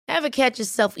Ever catch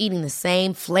yourself eating the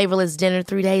same flavorless dinner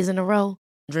 3 days in a row?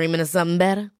 Dreaming of something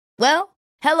better? Well,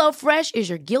 HelloFresh is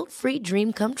your guilt-free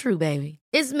dream come true, baby.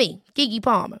 It's me, Keke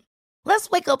Palmer. Let's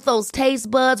wake up those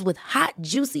taste buds with hot,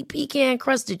 juicy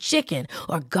pecan-crusted chicken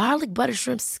or garlic butter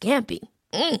shrimp scampi.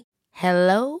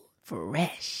 Hello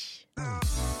Fresh.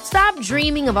 Stop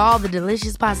dreaming of all the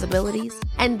delicious possibilities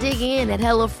and dig in at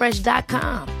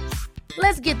HelloFresh.com.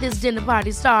 Let's get this dinner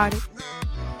party started.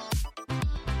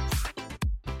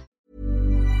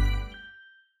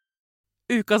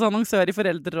 Ukas annonsør I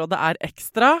Foreldrerådet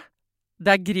Ekstra.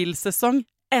 Det grillsesong.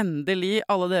 Endelig,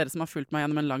 alle dere som har fulgt meg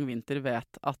gjennom en lang vinter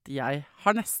vet at jeg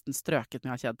har nesten strøket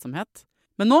med av kjedsomhet.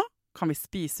 Men nå kan vi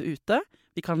spise ute,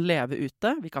 vi kan leve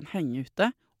ute, vi kan henge ute,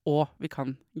 og vi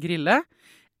kan grille.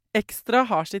 Ekstra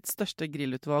har sitt største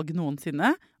grillutvalg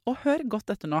noensinne, og hør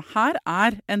godt etter nå. Her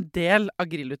en del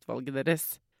av grillutvalget deres.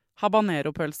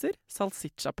 Habanero-pølser,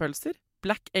 salsiccia-pølser,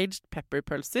 black-aged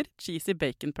pepper-pølser, cheesy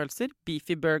bacon-pølser,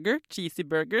 beefy burger, cheesy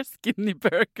burger, skinny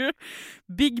burger,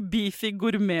 big beefy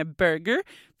gourmet-burger,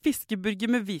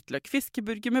 fiskeburger med hvitløk,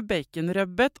 fiskeburger med bacon,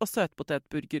 røbbet og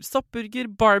søtpotetburger,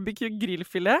 soppburger, barbecue,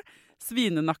 grillfilet,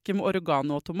 svinenakke med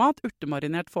oregano og tomat,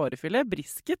 urtemarinert fårefilet,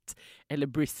 brisket, eller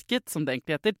brisket som det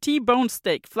egentlig heter, T-bone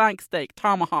steak, flank steak,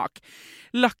 tomahawk,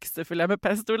 laksefilet med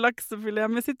pesto, laksefilet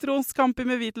med sitron, scampi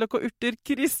med hvitløk og urter,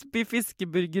 crispy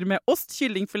fiskeburger med ost,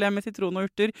 kyllingfilet med sitron og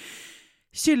urter,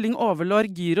 kylling overlår,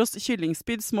 gyros,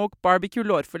 kyllingspyd, smoke, barbecue,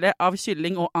 lårfilet av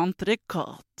kylling og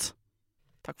entrecôte.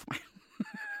 Takk for meg.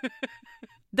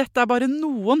 Dette bare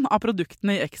noen av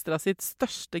produktene I Ekstra sitt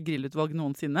største grillutvalg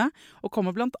noensinne, og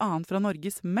kommer blant annet fra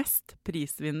Norges mest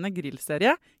prisvinnende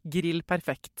grillserie, Grill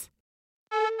Perfekt.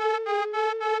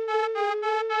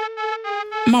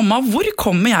 Mamma, hvor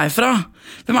kommer jeg fra?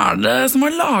 Hvem det som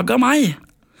har laget meg?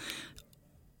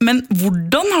 Men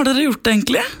hvordan har dere gjort det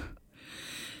egentlig?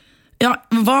 Ja,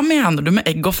 hva mener du med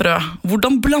egg og frø?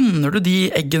 Hvordan blander du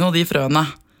de eggene og de frøene?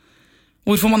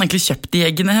 Hvor får man egentlig kjøpt de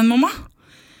eggene hen, mamma?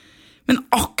 Men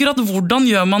akkurat hvordan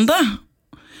gjør man det?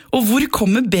 Og hvor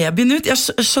kommer babyen ut? Jeg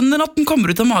skjønner at den kommer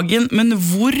ut av magen, men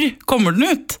hvor kommer den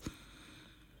ut?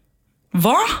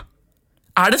 Hva?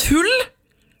 Det et hull?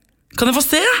 Kan jeg få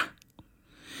se?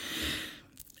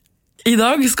 I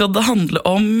dag skal det handle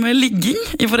om ligging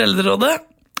I Foreldrerådet.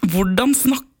 Hvordan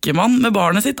snakker man med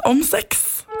barnet sitt om sex?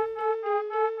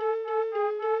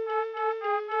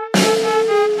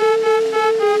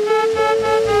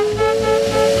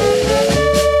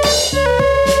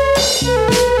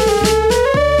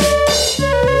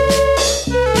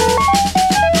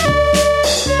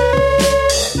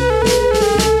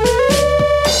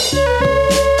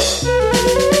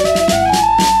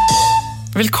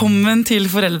 Velkommen til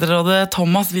Foreldrerådet,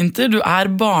 Thomas Winther. Du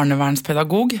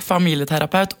barnevernspedagog,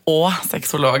 familieterapeut og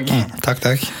sexolog.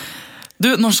 Takk.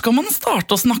 Du, når skal man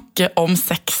starte å snakke om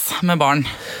sex med barn?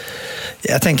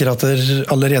 Jeg tenker at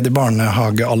allerede I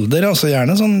barnehagealder, altså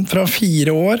gjerne sånn fra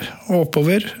 4 år og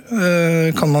oppover,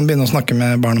 kan man begynne å snakke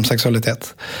med barn om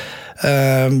seksualitet.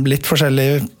 Litt forskjellig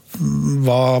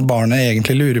hva barnet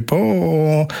egentlig lurer på,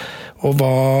 og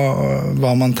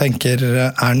hva man tenker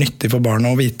nyttig for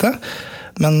barnet å vite.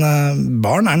 Men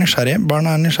barn nysgjerrig. Barn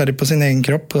nysgjerrig på sin egen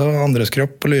kropp og andres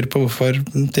kropp, og lurer på hvorfor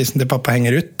tissen til pappa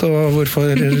henger ut, og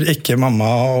hvorfor ikke mamma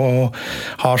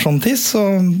har sånn tiss.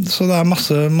 Så det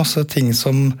masse ting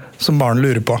som barn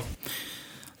lurer på.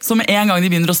 Så med en gang de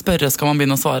begynner å spørre, skal man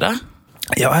begynne å svare?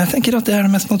 Ja, jeg tenker at det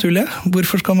det mest naturlige.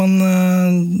 Hvorfor skal man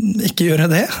ikke gjøre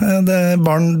det?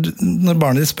 Når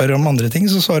barnet spør om andre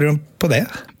ting, så svarer de på det.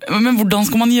 Men hvordan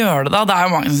skal man gjøre det da? Det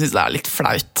jo mange som synes det litt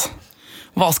flaut.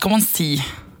 Hva skal man si?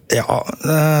 Ja,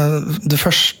 det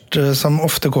første som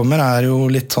ofte kommer jo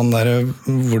litt sånn der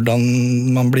hvordan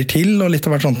man blir til, og litt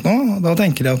av hvert sånt nå. Da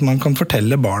tenker jeg at man kan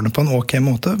fortelle barnet på en ok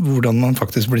måte hvordan man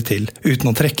faktisk blir til, uten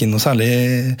å trekke inn noe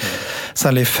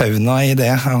særlig fauna I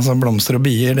det. Altså blomster og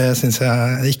bier, det synes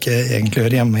jeg ikke egentlig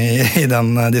hører hjemme I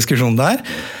den diskusjonen der.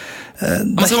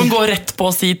 Men skal man gå rett på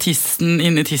å si tissen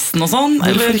inni tissen og sånn?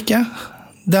 Hvorfor ikke?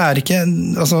 Det ikke,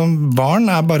 altså barn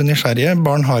bare nysgjerrige,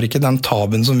 barn har ikke den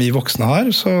taben som vi voksne har,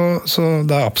 så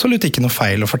det absolutt ikke noe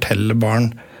feil å fortelle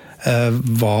barn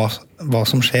hva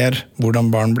som skjer, hvordan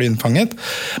barn blir innfanget.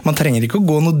 Man trenger ikke å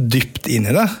gå noe dypt inn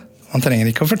I det. Man trenger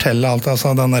ikke å fortelle alt,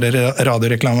 altså den der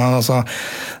radioreklamen, altså,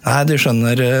 nei, du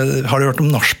skjønner, har du hørt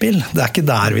om nachspiel? Det ikke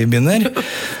der vi begynner.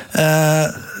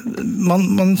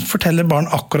 Man forteller barn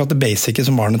akkurat det basice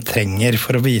som barnet trenger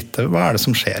for å vite hva det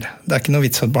som skjer. Det ikke noe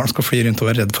vits at barn skal fly rundt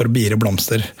og være redd for å bire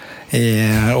blomster I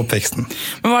oppveksten.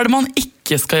 Men hva det man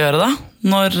ikke skal gjøre da,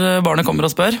 når barnet kommer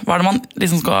og spør? Hva det man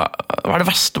liksom hva det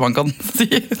verste man kan si?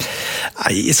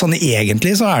 Nei, sånn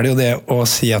egentlig så det jo det å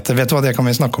si at, vet du hva, det kan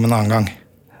vi snakke om en annen gang.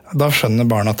 Da skjønner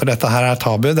barna at dette her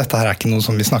tabu, dette her ikke noe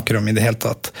som vi snakker om i det hele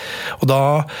tatt. Og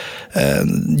da,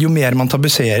 jo mer man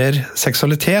tabuserer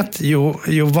seksualitet,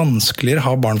 jo vanskeligere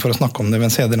har barn for å snakke om det ved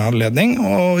en senere anledning,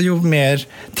 og jo mer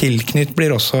tilknytt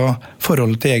blir også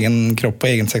forholdet til egen kropp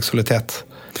og egen seksualitet.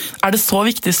 Det så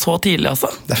viktig så tidlig, altså?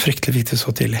 Det fryktelig viktig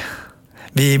så tidlig.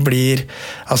 Vi blir,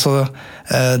 altså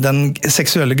den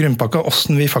seksuelle grunnpakka,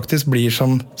 hvordan vi faktisk blir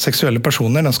som seksuelle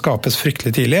personer, den skapes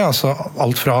fryktelig tidlig, altså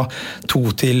alt fra 2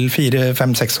 til 4,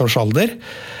 5, 6 års alder.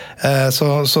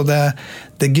 Så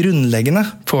det grunnleggende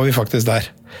får vi faktisk der.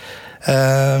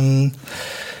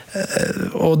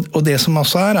 Og det som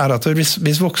også at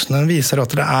hvis voksne viser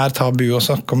at det tabu å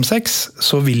snakke om sex,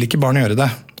 så vil ikke barn gjøre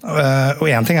det. Og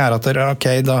en ting at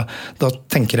okay, da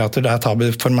tenker jeg at det tabu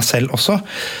for meg selv også,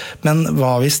 men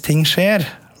hva hvis ting skjer?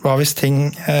 Hva hvis ting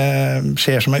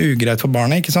skjer som ugreit for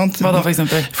barnet, ikke sant? Hva da for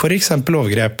eksempel? For eksempel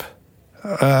overgrep.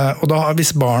 Og da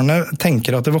hvis barnet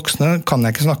tenker at det voksne kan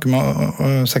jeg ikke snakke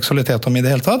med seksualitet om i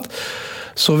det hele tatt,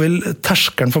 så vil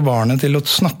terskelen for barnet til å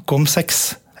snakke om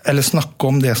sex, eller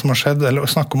snakke om det som har skjedd, eller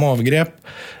snakke om overgrep,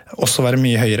 også være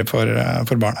mye høyere for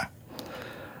barnet.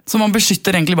 Så man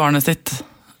beskytter egentlig barnet sitt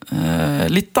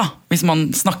litt da, hvis man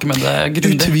snakker med det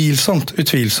grundig? Utvilsomt.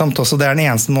 Altså, det den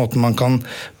eneste måten man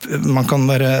kan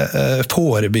være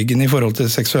forebyggende i forhold til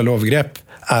seksuelle overgrep,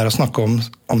 å snakke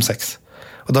om sex.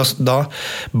 Og da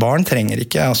barn trenger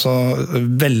ikke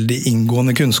veldig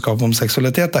inngående kunnskap om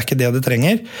seksualitet, det ikke det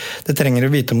trenger. Det trenger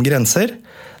å vite om grenser.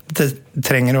 Det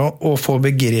trenger å få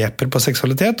begreper på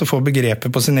seksualitet, og få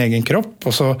begreper på sin egen kropp,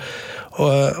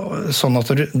 sånn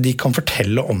at de kan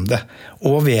fortelle om det,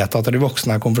 og vet at de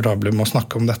voksne komfortable med å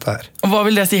snakke om dette her. Og hva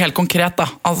vil det si helt konkret da?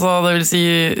 Altså, det vil si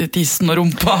tissen og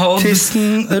rumpa?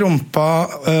 Tissen, rumpa,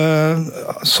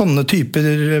 sånne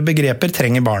typer begreper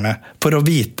trenger barnet for å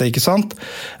vite, ikke sant?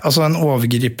 Altså en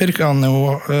overgriper kan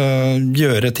jo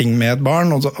gjøre ting med et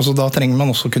barn, og da trenger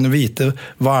man også kunne vite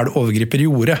hva det overgriper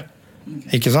gjorde.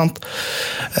 Ikke sant?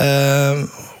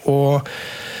 Og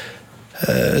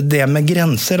det med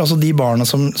grenser, altså de barna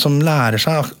som lærer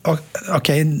seg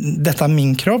ok, dette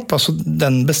min kropp, altså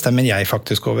den bestemmer jeg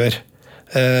faktisk over.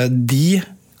 De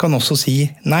kan også si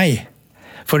nei.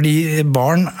 Fordi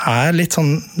barn litt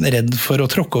sånn redd for å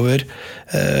tråkke over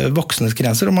voksnes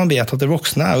grenser, og man vet at de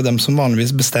voksne jo dem som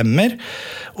vanligvis bestemmer.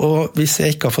 Og hvis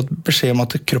jeg ikke har fått beskjed om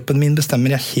at kroppen min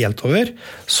bestemmer jeg helt over,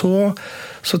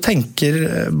 så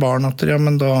tenker barn at ja,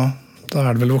 men da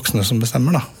det vel voksne som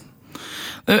bestemmer da.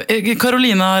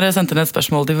 Karoline har sendt inn et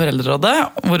spørsmål til Foreldrerådet,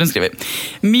 hvor hun skriver: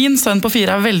 Min sønn på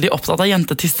 4 veldig opptatt av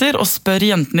jentetisser og spør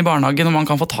jenten i barnehagen om han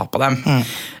kan få ta på dem.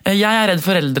 Jeg redd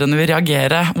foreldrene vil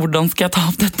reagere. Hvordan skal jeg ta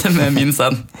opp dette med min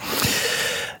sønn?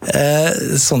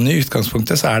 Sånn i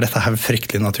utgangspunktet så dette her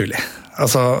fryktelig naturlig.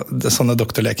 Altså, sånne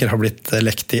doktorleker har blitt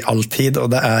lekt i all tid,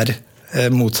 og det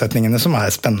motsetningene som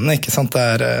spennende, ikke sant?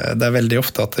 Det veldig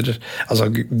ofte at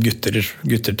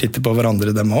gutter titter på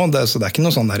hverandre dem også, så det ikke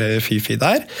noe sånn der fy-fy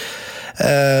der.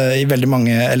 I veldig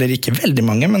mange, eller ikke veldig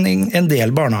mange, men i en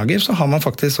del barnehager så har man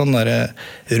faktisk sånn der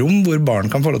rom hvor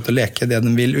barn kan få lov til å leke det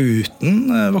de vil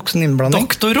uten voksen innblanding.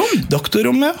 Doktorrom?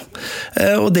 Doktorrom, ja.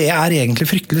 Og det egentlig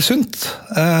fryktelig sunt.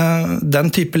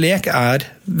 Den type lek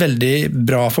veldig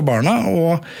bra for barna,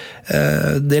 og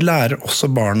det lærer også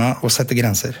barna å sette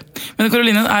grenser. Men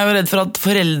Karoline jo redd for at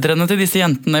foreldrene til disse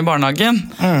jentene i barnehagen,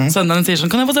 sønnen sier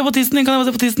sånn, kan jeg få se på tissen din, kan jeg få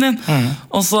se på tissen din?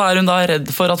 Og så hun da redd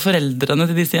for at foreldrene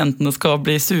til disse jentene skal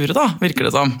bli sure da, virker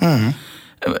det som.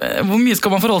 Hvor mye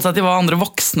skal man forholde seg til hva andre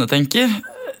voksne tenker?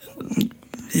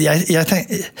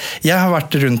 Jeg har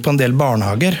vært rundt på en del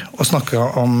barnehager og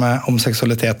snakket om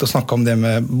seksualitet, og snakket om det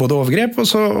med både overgrep og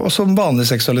så vanlig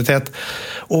seksualitet,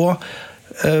 og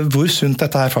hvor sunt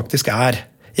dette her faktisk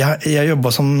Jeg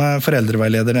jobbet som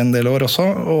foreldreveileder en del år også,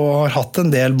 og har hatt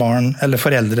en del barn, eller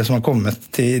foreldre som har kommet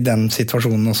til den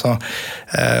situasjonen også.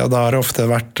 Og da har det ofte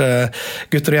vært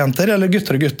gutter og jenter, eller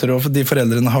gutter og gutter, og de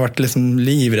foreldrene har vært liksom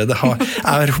livredde.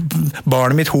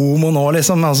 Barnet mitt homo nå,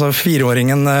 liksom? Altså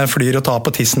 4-åringen flyr og tar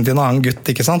på tissen til en annen gutt,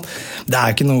 ikke sant? Det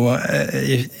ikke noe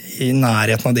i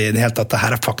nærheten av det i det hele tatt. Det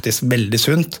her faktisk veldig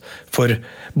sunt for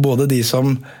både de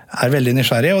som veldig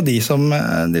nysgjerrige, og de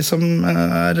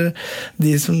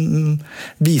som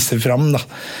viser fram da.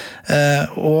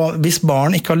 Og hvis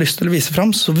barn ikke har lyst til å vise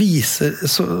fram, så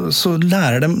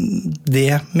lærer de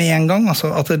det med en gang.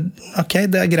 Altså at ok,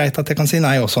 det greit at jeg kan si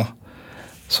nei også.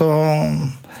 Så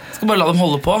skal bare la dem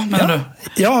holde på, mener du?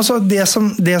 Ja, altså det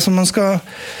som man skal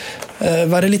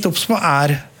være litt obs på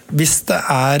hvis det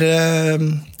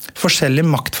forskjellige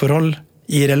maktforhold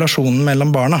i relasjonen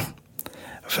mellom barna.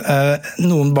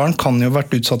 Noen barn kan jo ha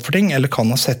vært utsatt for ting, eller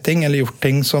kan ha sett ting, eller gjort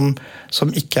ting som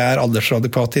ikke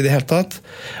aldersadekvate i det hele tatt.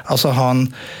 Altså ha en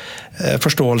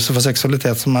forståelse for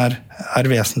seksualitet som er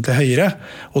vesentlig høyere,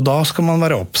 og da skal man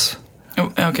være obs.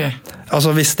 Okay.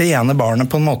 Altså hvis det ene barnet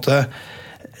på en måte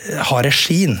har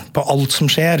regien på alt som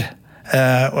skjer,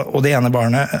 og det ene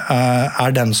barnet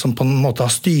er den som på en måte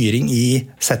har styring i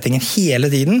settingen hele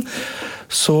tiden,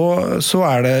 så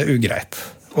er det ugreit.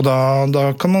 Og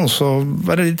da kan man også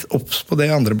være litt obs på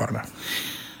det andre barnet.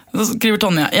 Så skriver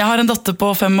Tonje, jeg har en datter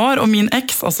på 5 år, og min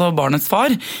eks, altså barnets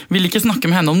far, vil ikke snakke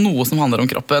med henne om noe som handler om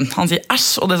kroppen. Han sier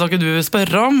æsj, og det skal ikke du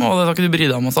spørre om, og det skal ikke du bry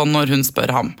deg om og sånn når hun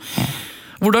spør ham.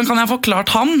 Hvordan kan jeg forklart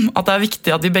ham at det er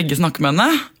viktig at vi begge snakker med henne?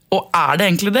 Og er det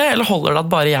egentlig det, eller holder det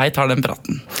at bare jeg tar den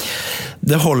praten?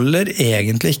 Det holder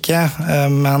egentlig ikke,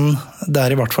 men det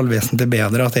er i hvert fall vesentlig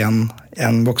bedre at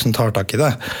en voksen tar tak i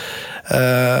det.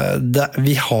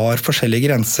 Vi har forskjellige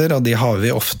grenser, og de har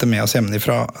vi ofte med oss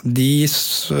hjemmefra. De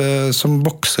som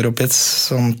vokser opp i et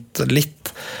sånt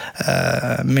litt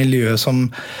miljø som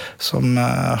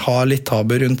har litt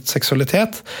tabu rundt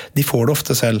seksualitet, de får det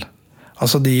ofte selv.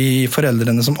 Altså de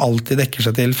foreldrene som alltid dekker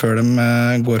seg til før de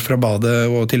går fra badet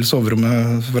og til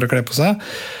soverommet for å kle på seg,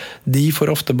 de får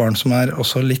ofte barn som er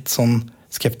også litt sånn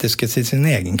skeptiske til sin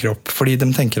egen kropp, fordi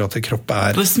de tenker at kropp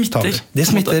er tabu. Det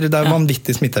smitter, det er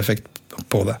vanvittig smitteeffekt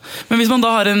på det. Men hvis man da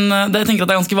har jeg tenker at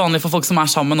det er ganske vanlig for folk som er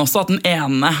sammen også, at den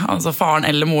ene, altså faren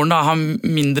eller moren da, har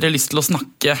mindre lyst til å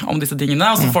snakke om disse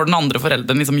tingene, og så får den andre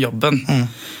foreldren liksom jobben.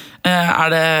 Er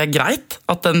det greit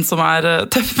at den som er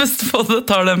tøffest på det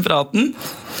tar den praten?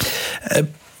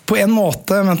 På en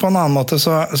måte, men på en annen måte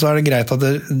så er det greit at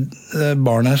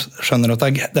barnet skjønner at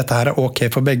dette her er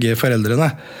ok for begge foreldrene.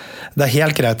 Det er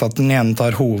helt greit at den ene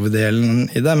tar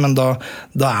hoveddelen i det, men da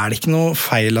er det ikke noe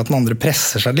feil at den andre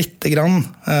presser seg litt grann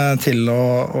til å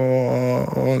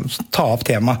ta opp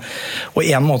tema. Og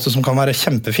en måte som kan være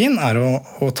kjempefin er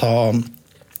å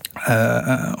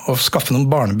skaffe noen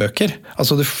barnebøker.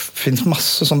 Altså det finnes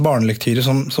masse sånn barnelektyrer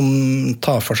som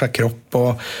tar for seg kropp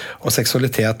og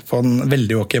seksualitet på en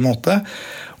veldig ok måte.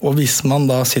 Og hvis man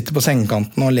da sitter på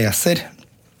sengekanten og leser,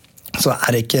 så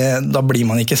da blir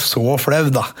man ikke så flau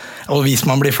da. Og hvis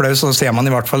man blir flau, så ser man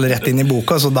i hvert fall rett inn i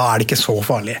boka, så da er det ikke så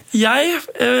farlig. Det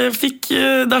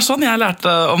er sånn jeg lærte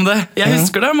om det. Jeg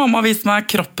husker det, mamma viste meg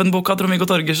Kroppen-boka av Trond-Viggo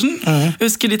Torgersen.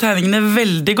 Husker de tegningene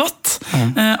veldig godt,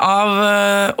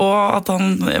 og at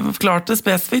han forklarte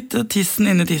spesifikt tissen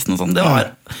inni tissen og sånn.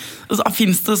 Det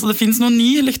finnes noen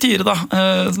ny lektyre da,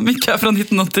 som ikke er fra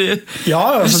 1987.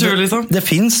 Ja, altså, liksom. Det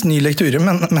finnes ny lektyre,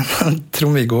 men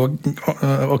Trond-Viggo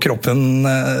og kroppen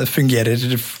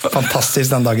fungerer fantastisk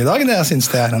den dag i dag. Det er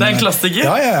en klassiker.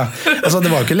 Ja. Altså,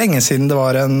 det var jo ikke lenge siden det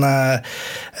var en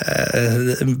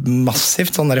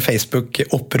massivt sånn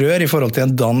Facebook-opprør i forhold til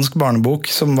en dansk barnebok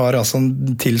som var altså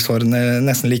tilsvarende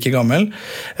nesten like gammel,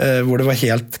 hvor det var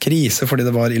helt krise fordi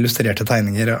det var illustrerte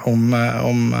tegninger om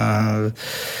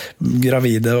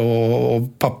gravide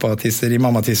og pappatisser i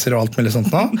mammatisser og alt mulig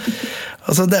sånt nå.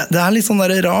 Altså det er litt sånn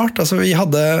der rart. Altså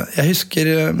jeg husker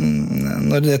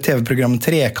når det TV-programmet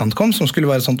Trekant kom, som skulle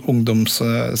være et sånt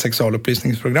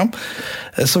ungdomsseksualopplysningsprogram,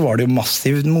 så var det jo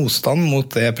massiv motstand mot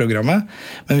det programmet.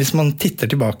 Men hvis man titter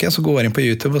tilbake, så går inn på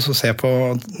YouTube og så ser på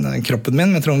Kroppen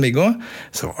min med Trond-Viggo,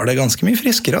 så var det ganske mye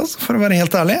friskere, altså, for å være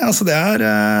helt ærlig. Altså det er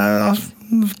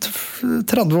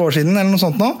 30 år siden eller noe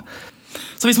sånt nå.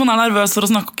 Så hvis man er nervøs for å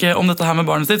snakke om dette her med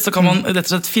barnet sitt, så kan man rett og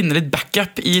slett finne litt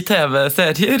backup i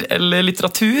TV-serier eller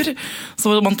litteratur,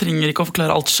 så man trenger ikke å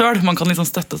forklare alt selv. Man kan liksom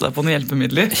støtte seg på noen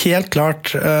hjelpemidler. Helt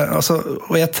klart.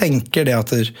 Og jeg tenker det at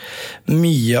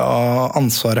mye av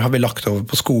ansvaret har vi lagt over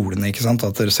på skolene, ikke sant?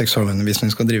 At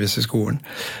seksualundervisning skal drives i skolen.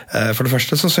 For det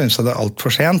første så synes jeg det er alt for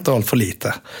sent og alt for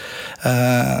lite.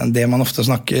 Det man ofte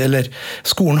snakker, eller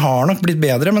skolen har nok blitt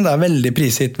bedre, men det er veldig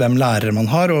prisgitt hvem lærere man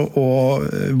har, og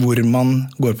hvor man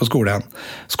går på skole igjen.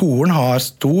 Skolen har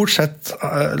stort sett,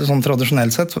 sånn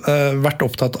tradisjonelt sett, vært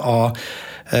opptatt av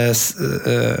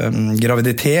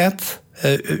graviditet,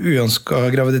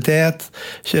 uønsket graviditet,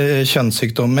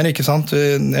 kjønnssykdommer, ikke sant?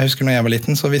 Jeg husker når jeg var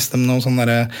liten, så visste de noen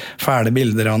sånne fæle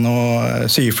bilder av noe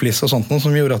syfilis og sånt,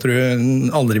 som gjorde at du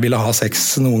aldri ville ha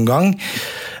sex noen gang.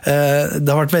 Det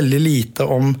har vært veldig lite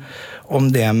om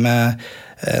det med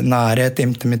nærhet,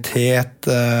 intimitet,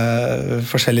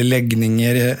 forskjellige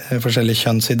legninger, forskjellig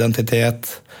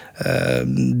kjønnsidentitet.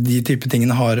 De type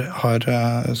tingene har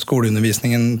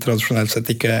skoleundervisningen tradisjonelt sett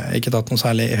ikke tatt noe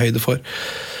særlig høyde for.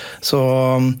 Så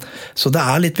det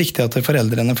er litt viktig at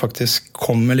foreldrene faktisk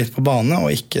kommer litt på bane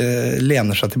og ikke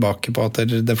lener seg tilbake på at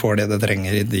det får det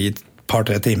trenger i de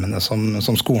par-tre timene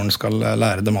som skolen skal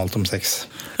lære dem alt om sex.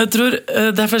 Jeg tror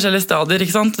det forskjellige stadier,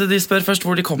 ikke sant? De spør først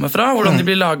hvor de kommer fra, hvordan de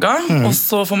blir laget, og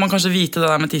så får man kanskje vite det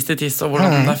der med tiss til tiss, og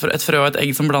hvordan det er et frø og et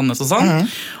egg som blandes og sånn.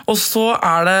 Og så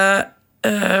det,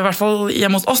 i hvert fall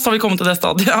hjemme hos oss har vi kommet til det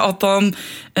stadiet, at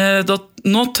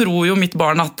nå tror jo mitt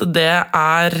barn at det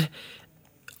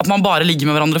at man bare ligger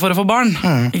med hverandre for å få barn,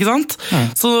 ikke sant?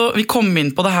 Så vi kom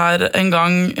inn på det her en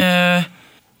gang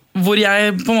hvor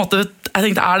jeg på en måte jeg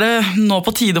tenkte, det nå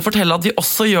på tide å fortelle at vi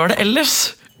også gjør det ellers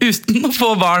uten å få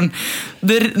barn?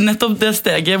 Nettopp det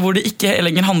steget hvor det ikke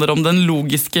lenger handler om den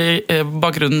logiske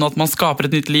bakgrunnen at man skaper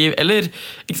et nytt liv, eller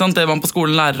ikke sant, det man på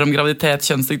skolen lærer om graviditet,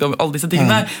 kjønnssykdom, alle disse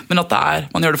tingene der, men at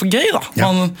man gjør det for gøy da.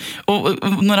 Ja. Og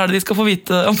når det de skal få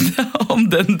vite om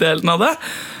den delen av det?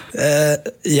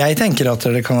 Jeg tenker at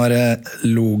det kan være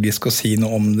logisk å si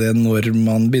noe om det når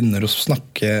man begynner å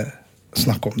snakke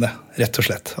om det, rett og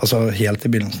slett. Altså helt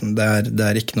i begynnelsen. Det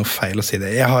ikke noe feil å si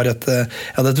det. Jeg hadde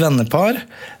et vennepar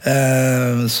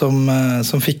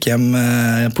som fikk hjem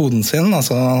poden sin,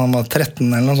 altså han var 13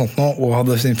 eller noe sånt nå, og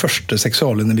hadde sin første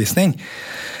seksualundervisning.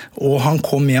 Og han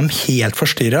kom hjem helt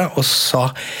forstyrret og sa,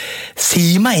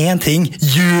 si meg en ting,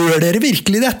 gjør dere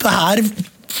virkelig dette her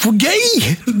for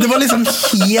gøy! Det var liksom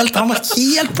han var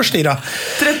helt forstyrret.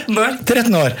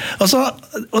 13 år. Altså,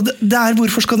 og det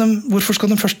hvorfor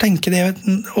skal de først tenke det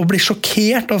og bli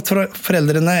sjokkert at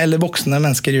foreldrene eller voksne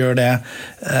mennesker gjør det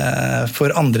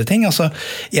for andre ting? Altså,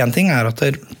 en ting at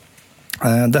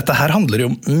dette her handler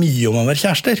jo mye om å være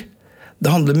kjærester. Det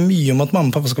handler mye om at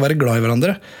mamma og pappa skal være glad i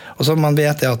hverandre. Og så man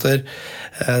vet at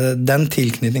den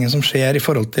tilknytningen som skjer i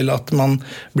forhold til at man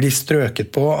blir strøket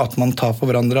på, at man tar på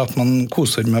hverandre, at man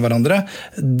koser med hverandre,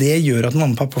 det gjør at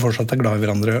mamma og pappa fortsatt glad i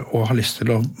hverandre og har lyst til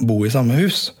å bo i samme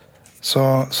hus. Så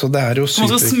det jo super.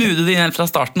 Man skal smude det inn helt fra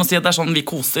starten og si at det sånn vi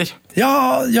koser.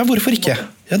 Ja, hvorfor ikke?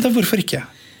 Hvorfor ikke?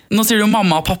 Nå sier du jo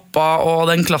mamma og pappa og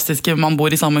den klassiske man bor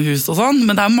i samme hus og sånn,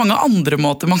 men det mange andre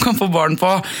måter man kan få barn på.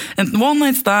 Enten one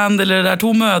night stand, eller det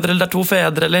 2 mødre, eller det 2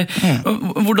 fedre, eller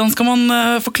hvordan skal man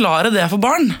forklare det for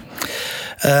barn?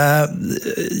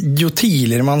 Jo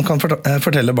tidligere man kan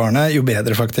fortelle barnet, jo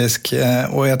bedre faktisk.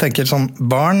 Og jeg tenker sånn,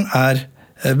 barn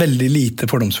veldig lite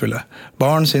fordomsfulle.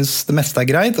 Barn synes det meste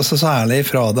greit, og så særlig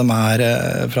fra dem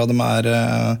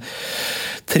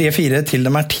 3-4 til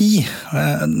dem 10.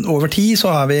 Over 10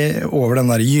 så vi over den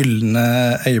der gyllene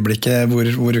øyeblikket hvor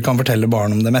vi kan fortelle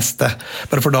barn om det meste.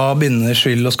 Bare for da begynner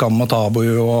skyld og skam og tabu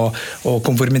og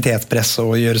konformitetspress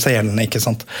og gjøre seg gjeldende, ikke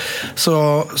sant? Så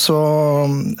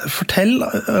fortell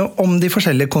om de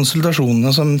forskjellige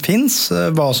konsultasjonene som finnes,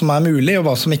 hva som mulig og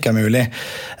hva som ikke mulig.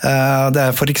 Det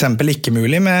for eksempel ikke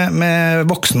mulig med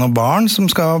voksne og barn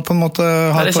som skal på en måte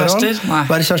ha et forhold.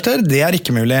 Være kjærester, det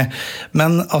ikke mulig.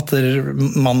 Men at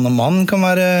mann og mann kan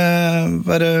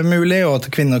være mulig, og at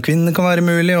kvinne og kvinne kan være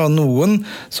mulig, og noen,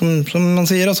 som man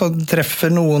sier, altså, treffer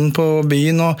noen på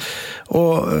byen,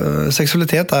 og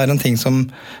seksualitet en ting som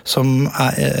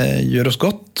gjør oss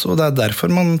godt, og det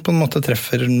derfor man på en måte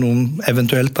treffer noen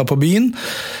eventuelt da på byen,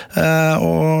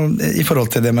 og i forhold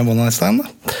til det med one night stand.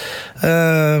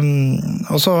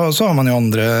 Og så har man jo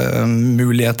andre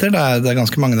muligheter. Det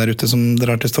ganske mange der ute som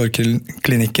drar til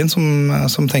Storklinikken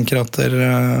som tenker at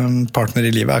partner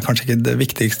i livet kanskje ikke det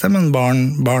viktigste, men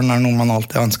barn noe man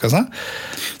alltid har ønsket seg.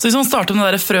 Så hvis man starter med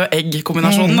den der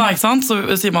frø-egg-kombinasjonen, da, ikke sant? Så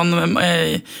sier man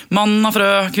mann av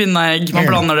frø, kvinne av egg, man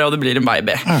blander det og det blir en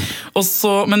baby.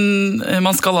 Men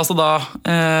man skal altså da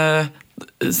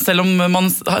selv om man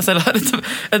selv har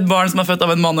et barn som født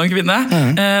av en mann og en kvinne,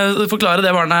 forklare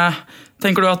det barnet.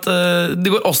 Tenker du at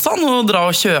det går også an å dra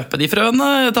og kjøpe de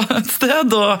frøene et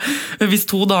sted, og hvis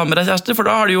 2 damer kjærester, for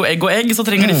da har de jo egg og egg, så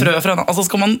trenger de frø fra en, altså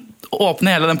skal man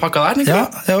åpne hele den pakka der? Ja,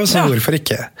 hvorfor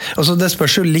ikke? Altså, det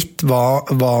spørs jo litt hva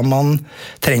man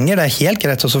trenger. Det helt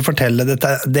greit å fortelle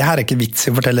dette. Det her ikke vits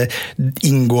i å fortelle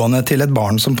inngående til et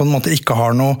barn som på en måte ikke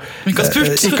har noe ikke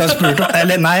har spurt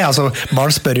eller nei, altså,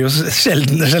 barn spør jo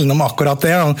sjelden om akkurat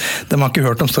det, og de har ikke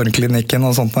hørt om Stormklinikken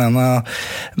og sånt, men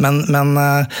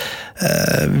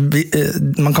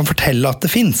man kan fortelle at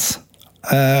det finnes,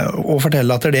 og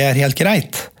fortelle at det helt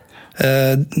greit.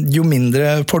 Jo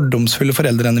mindre fordomsfulle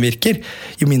foreldrene virker,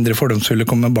 jo mindre fordomsfulle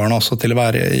kommer barna også til å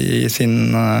være i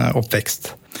sin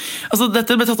oppvekst. Altså,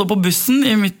 dette ble tatt opp på bussen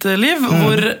i mitt liv,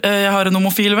 hvor jeg har en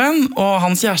homofil venn, og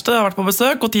hans kjæreste har vært på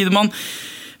besøk, og Tidemann,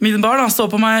 min barn, så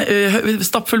på meg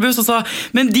stappfull buss og sa,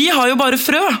 men de har jo bare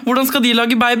frø, hvordan skal de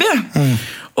lage baby?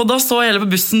 Og da så hele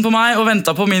på bussen på meg og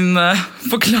ventet på min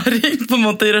forklaring på en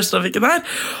måte i rushtrafikken her.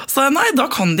 Så sa jeg, nei, da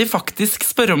kan de faktisk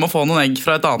spørre om å få noen egg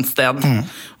fra et annet sted.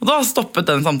 Og da stoppet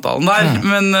den samtalen der.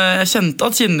 Men jeg kjente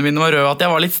at kinnene mine var røde, at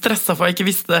jeg var litt stresset for jeg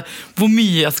ikke visste hvor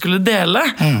mye jeg skulle dele,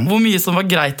 hvor mye som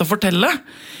var greit å fortelle.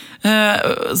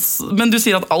 Men du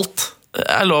sier at alt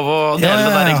lov å dele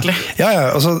det der, egentlig. Ja,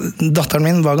 altså, datteren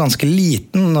min var ganske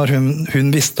liten når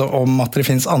hun visste om at det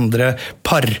finnes andre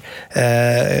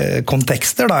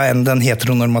parkontekster enn den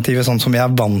heteronormative, sånn som vi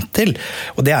er vant til.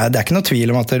 Og det er ikke noe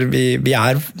tvil om at vi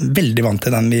er veldig vant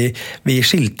til den. Vi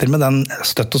skilter med den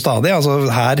støtt og stadig. Altså,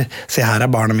 se her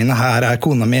er barna mine, her er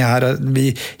kona mi, her er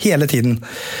vi hele tiden.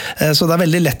 Så det er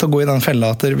veldig lett å gå i den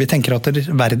fella at vi tenker at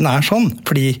verden er sånn,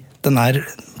 fordi den er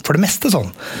for det meste sånn.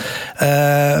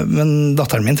 Men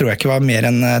datteren min tror jeg ikke var mer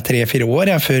enn 3-4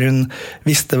 år før hun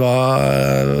visste hva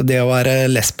det å være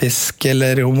lesbisk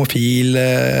eller homofil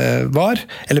var,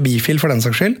 eller bifil for den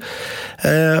saks skyld.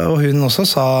 Og hun også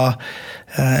sa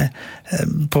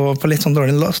på litt sånn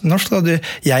dårlig norsk da,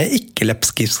 jeg er ikke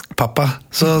lepskisk, pappa.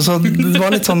 Så det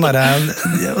var litt sånn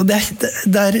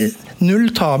det er null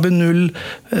tabu, null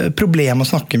problem å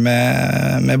snakke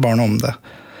med barn om det.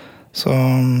 Så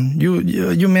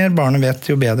jo mer barnet vet,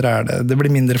 jo bedre er det. Det blir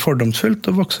mindre fordomsfullt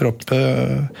og vokser opp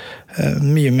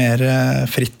mye mer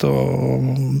fritt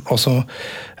og også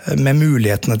med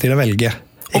mulighetene til å velge.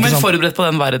 Og mer forberedt på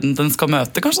den verden den skal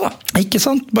møte, kanskje da? Ikke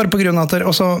sant? Bare på grunn av at det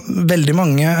også veldig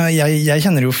mange, jeg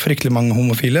kjenner jo fryktelig mange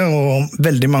homofile, og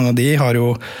veldig mange av de har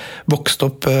jo vokst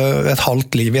opp et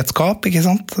halvt liv i et skap, ikke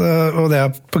sant? Og det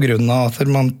er på grunn av at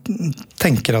man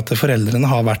tenker at foreldrene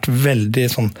har vært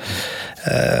veldig sånn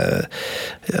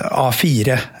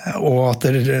A4, og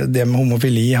at det med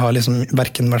homofili har liksom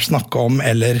hverken vært snakket om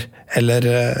eller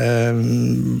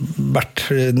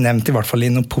vært nevnt i hvert fall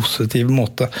i noen positiv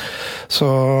måte. Så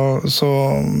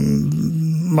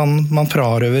man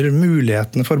frarøver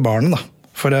mulighetene for barnet da.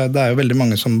 For det er jo veldig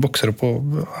mange som vokser opp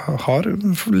og har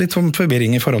litt sånn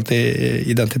forvirring i forhold til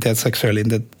identitet, seksuell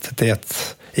identitet,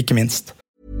 ikke minst.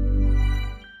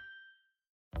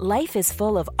 Life is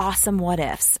full of awesome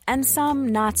what-ifs, and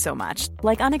some not so much,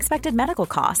 like unexpected medical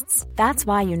costs. That's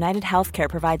why United Healthcare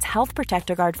provides Health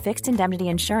Protector Guard fixed indemnity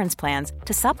insurance plans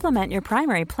to supplement your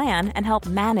primary plan and help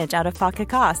manage out-of-pocket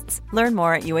costs. Learn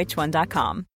more at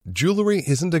uh1.com. Jewelry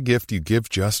isn't a gift you give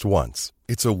just once.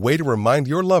 It's a way to remind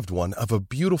your loved one of a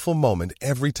beautiful moment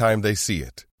every time they see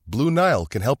it. Blue Nile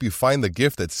can help you find the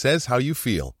gift that says how you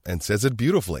feel and says it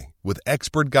beautifully, with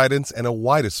expert guidance and a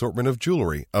wide assortment of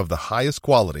jewelry of the highest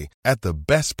quality at the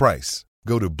best price.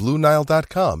 Go to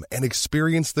BlueNile.com and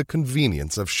experience the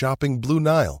convenience of shopping Blue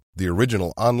Nile, the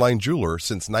original online jeweler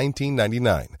since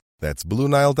 1999. That's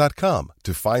BlueNile.com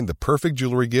to find the perfect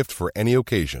jewelry gift for any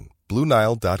occasion.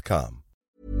 BlueNile.com.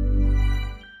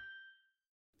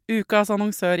 Ukas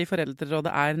annonsør i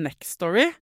Foreldrerådet er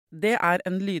Nextory. Det er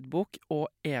en lydbok-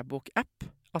 og e-bok-app.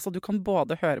 Altså, du kan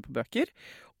både høre på bøker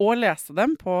og lese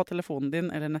dem på telefonen din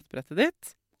eller nettbrettet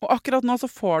ditt. Og akkurat nå så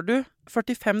får du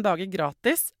 45 dager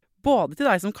gratis, både til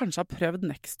deg som kanskje har prøvd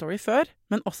Nextory før,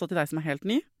 men også til deg som er helt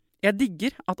ny. Jeg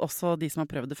digger at også de som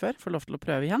har prøvd det før, får lov til å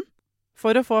prøve igjen.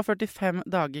 For å få 45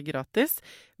 dager gratis,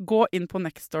 gå inn på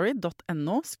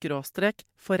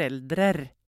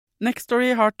nextory.no/foreldrer.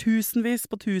 Nextory har tusenvis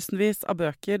på tusenvis av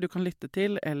bøker du kan lytte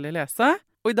til eller lese.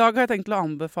 Og i dag har jeg tenkt å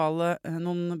anbefale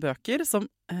noen bøker som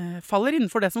faller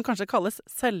innenfor det som kanskje kalles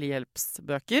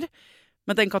selvhjelpsbøker.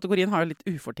 Men den kategorien har jo litt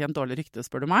ufortjent dårlig rykte,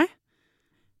 spør du meg.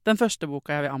 Den første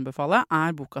boka jeg vil anbefale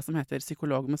er boka som heter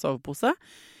Psykolog med sovepose.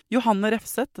 Johanne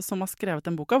Refseth, som har skrevet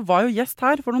den boka, var jo gjest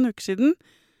her for noen uker siden.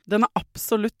 Den er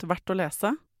absolutt verdt å lese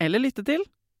eller lytte til.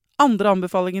 Andre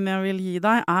anbefalingen jeg vil gi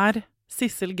deg er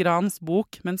Sissel Grans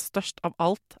bok, men størst av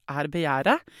alt er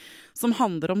begjæret, som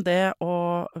handler om det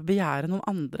å begjære noen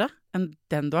andre enn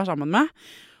den du er sammen med.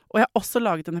 Og jeg har også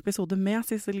laget en episode med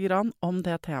Sissel Gran om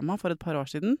det temaet for et par år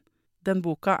siden. Den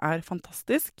boka er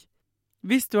fantastisk.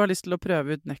 Hvis du har lyst til å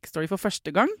prøve ut Nextory for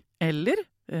første gang, eller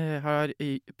har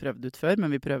prøvd ut før,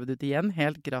 men vi prøver det ut igjen,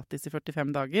 helt gratis i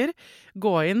 45 dager,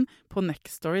 gå inn på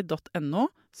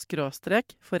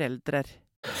nextory.no/foreldrer.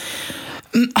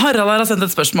 Harald har sendt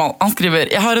et spørsmål. Han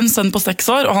skriver: Jeg har en sønn på 6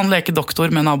 år, og han leker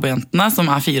doktor med nabojentene som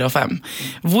er 4 og 5.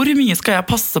 Hvor mye skal jeg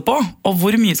passe på, og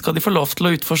hvor mye skal de få lov til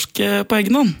å utforske på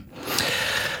egen hånd?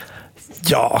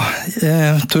 Ja,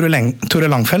 Tore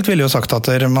Langfeldt ville jo sagt at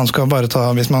man skal bare ta,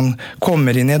 hvis man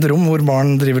kommer inn i et rom hvor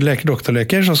barn driver leker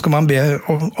doktorleker, så skal man be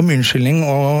om unnskyldning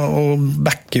og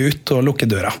backe ut og lukke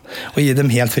døra, og gi dem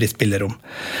helt fritt spillerom.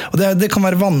 Og det kan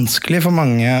være vanskelig for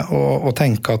mange å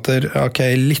tenke at ok,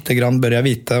 litt grann bør jeg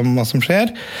vite om hva som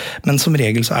skjer, men som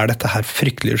regel så dette her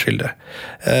fryktelig uskyldig.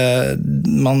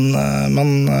 Man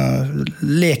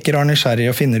leker av nysgjerrig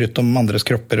og finner ut om andres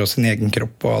kropper og sin egen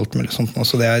kropp og alt mulig sånt,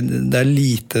 så det er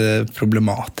lite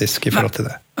problematisk i forhold til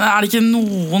det. Det ikke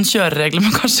noen kjøreregler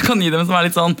man kanskje kan gi dem som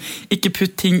litt sånn, ikke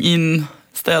putt ting inn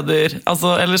steder,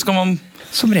 altså, eller skal man...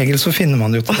 Som regel så finner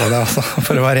man jo ut av det, altså,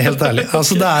 for å være helt ærlig.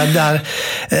 Altså,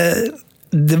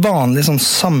 det vanlige sånn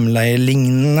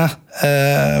samleielignende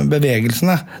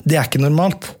bevegelsene, det ikke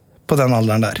normalt på den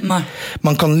alderen der. Nei.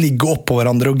 Man kan ligge oppå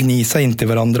hverandre og gni seg inntil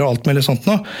hverandre og alt mulig sånt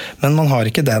nå, men man har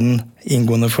ikke den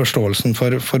inngående forståelsen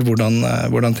for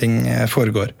hvordan ting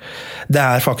foregår. Det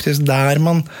faktisk der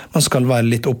man skal være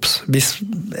litt obs. Hvis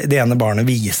det ene barnet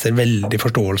viser veldig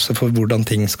forståelse for hvordan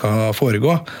ting skal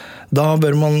foregå, da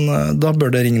bør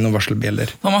det ringe noen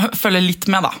varselbjeller. Man må følge litt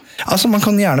med da. Altså man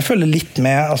kan gjerne følge litt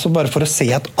med, altså bare for å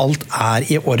se at alt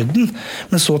i orden,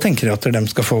 men så tenker jeg at de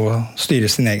skal få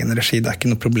styre sin egen regi, det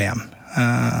ikke noe problem,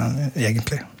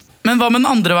 egentlig. Men hva med den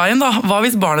andre veien da? Hva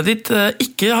hvis barnet ditt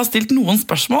ikke har stilt noen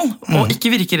spørsmål, og ikke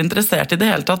virker interessert i det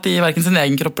hele tatt i hverken sin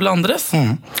egen kropp eller andres?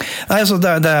 Nei, altså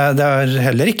det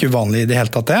heller ikke uvanlig i det hele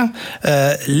tatt det.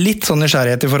 Litt sånn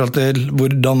nysgjerrighet i forhold til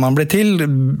hvordan man blir til,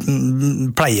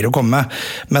 pleier å komme,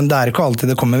 men det ikke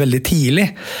alltid det kommer veldig tidlig.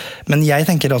 Men jeg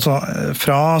tenker altså,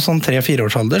 fra sånn 3-4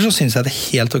 års alder, så synes jeg det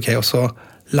helt ok også å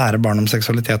lære barn om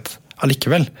seksualitet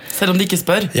allikevel. Selv om de ikke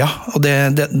spør? Ja, og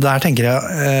der tenker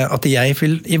jeg at jeg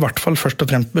vil i hvert fall først og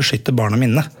fremst beskytte barna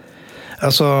mine.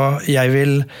 Altså, jeg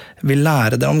vil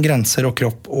lære det om grenser og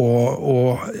kropp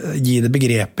og gi det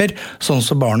begreper, sånn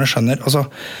så barnet skjønner. Altså,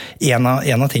 en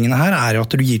av tingene her jo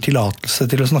at du gir tillatelse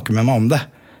til å snakke med meg om det.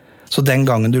 Så den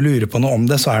gangen du lurer på noe om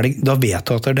det, da vet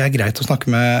du at det greit å snakke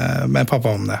med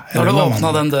pappa om det. Da har du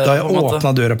åpnet den døra. Da har jeg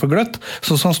åpnet døra på gløtt,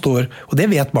 sånn som står, og det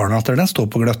vet barna at den står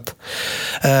på gløtt.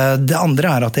 Det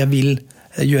andre at jeg vil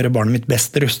gjøre barnet mitt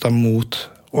best rustet mot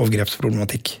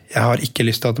overgrepsproblematikk. Jeg har ikke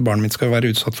lyst til at barnet mitt skal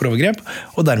være utsatt for overgrep,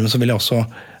 og dermed så vil jeg også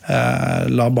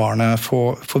la barnet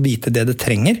få vite det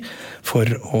trenger for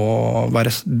å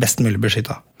være best mulig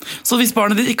beskyttet. Så hvis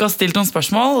barnet ditt ikke har stilt noen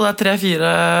spørsmål, og det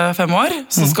 3-4-5 år,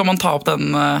 så skal man ta opp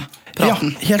den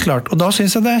praten? Ja, helt klart. Og da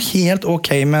synes jeg det helt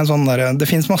ok med sånn der, det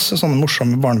finnes masse sånne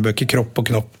morsomme barnebøker, kropp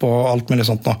og knopp og alt mulig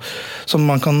sånt nå, som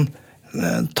man kan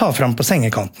ta fram på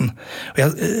sengekanten. Og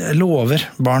jeg lover,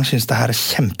 barn synes det her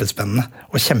kjempespennende,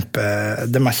 og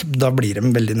da blir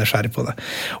de veldig nysgjerrig på det.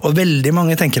 Og veldig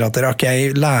mange tenker at ok,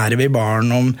 lærer vi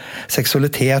barn om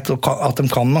seksualitet, og at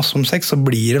de kan masse om sex, så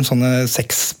blir de sånne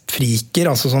sexfriker,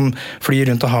 altså som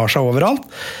flyr rundt og har seg overalt.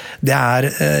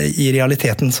 I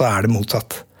realiteten så det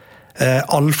motsatt.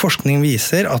 All forskning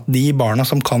viser at de barna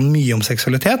som kan mye om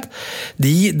seksualitet,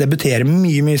 de debuterer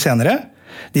mye senere,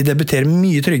 de debuterer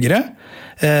mye tryggere,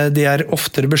 de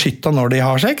oftere beskyttet når de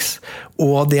har sex,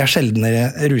 og de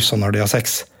sjeldnere ruset når de har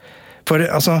sex. For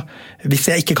altså, hvis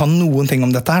jeg ikke kan noen ting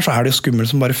om dette her, så det jo skummelt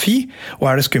som bare fy,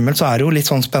 og det skummelt så det jo litt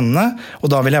sånn spennende,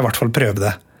 og da vil jeg i hvert fall prøve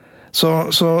det.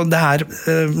 Så det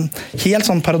helt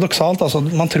sånn paradoksalt, altså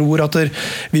man tror at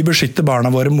vi beskytter barna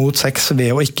våre mot sex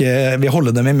ved å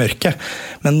holde dem i mørket,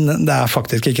 men det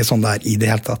faktisk ikke sånn det i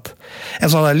det hele tatt.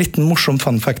 En sånn liten morsom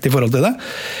fun fact i forhold til det.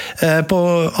 På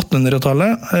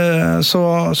 1800-tallet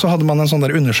så hadde man en sånn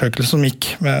der undersøkelse som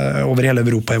gikk over hele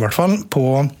Europa i hvert fall,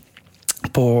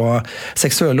 på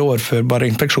seksuelle overførbare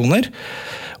infeksjoner.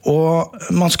 Og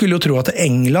man skulle jo tro at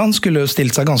England skulle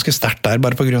stilt seg ganske sterkt der,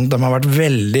 bare på grunn av at de har vært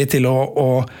veldig til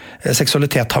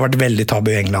seksualitet har vært veldig tabu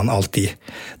i England alltid.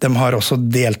 De har også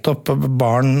delt opp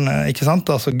barn, ikke sant?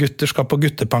 Altså gutter skal på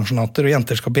guttepensjonater og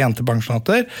jenter skal på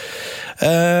jentepensjonater.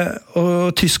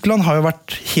 Og Tyskland har jo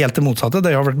vært helt det motsatte,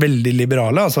 de har vært veldig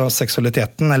liberale, altså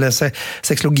seksualiteten, eller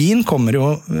sexologien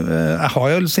har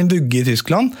jo sin vugge i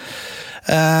Tyskland.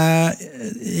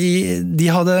 De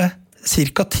hadde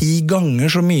cirka 10 ganger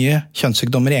så mye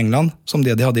kjønnssykdommer i England som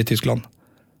det de hadde i Tyskland.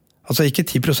 Altså ikke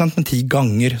 10%, men 10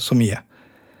 ganger så mye.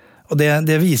 Og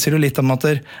det viser jo litt om at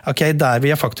ok, der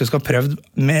vi faktisk har prøvd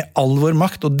med all vår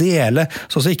makt å dele,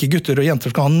 sånn at ikke gutter og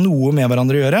jenter skal ha noe med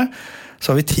hverandre å gjøre,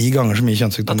 så har vi 10 ganger så mye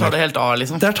kjønnssykdommer. Da tar det helt av,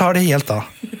 liksom. Der tar det helt av.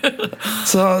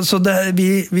 Så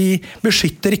vi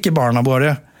beskytter ikke barna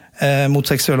våre mot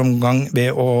seksuell omgang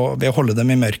ved å holde dem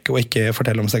i mørket og ikke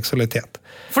fortelle om seksualitet.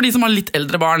 For de som har litt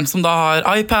eldre barn, som da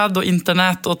har iPad og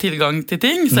internett og tilgang til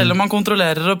ting, selv om man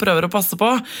kontrollerer og prøver å passe på,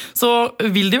 så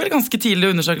vil de vel ganske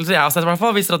tidlige undersøkelser, jeg har sett i hvert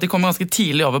fall, viser at de kommer ganske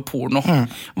tidlig over porno.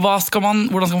 Hvordan skal man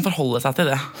forholde seg til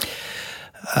det?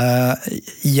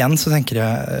 Igjen så tenker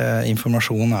jeg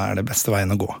informasjon det beste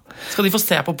veien å gå. Skal de få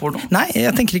se på porno? Nei,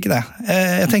 jeg tenker ikke det.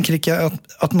 Jeg tenker ikke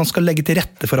at man skal legge til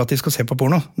rette for at de skal se på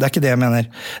porno. Det ikke det jeg mener.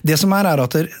 Det som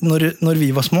at når vi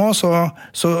var små, så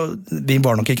vi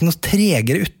var nok ikke noe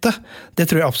tregere ute. Det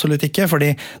tror jeg absolutt ikke,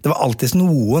 fordi det var alltid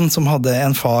noen som hadde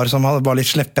en far som var litt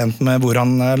sleppent med hvor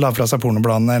han la fra seg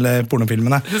pornobladene eller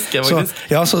pornofilmene. Husker jeg faktisk.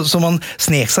 Så man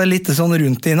snek seg litt sånn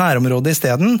rundt i nærområdet i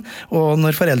stedet, og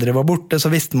når foreldre var borte,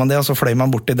 så visste man det, og så fløy man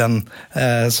bort til den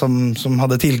som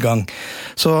hadde tilgang.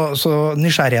 Så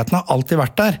nysgjerrigheten har alltid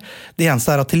vært der. Det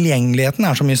eneste at tilgjengeligheten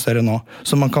så mye større nå,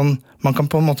 så man kan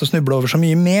på en måte snuble over så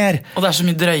mye mer. Og det så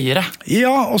mye drøyere.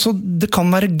 Ja, og så det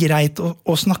kan være greit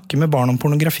å snakke med barn om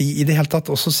pornografi i det hele tatt,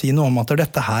 og så si noe om at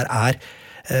dette her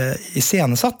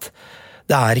iscenesatt.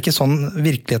 Det ikke sånn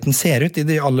virkeligheten ser ut i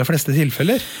de aller fleste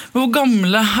tilfeller. Hvor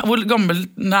gamle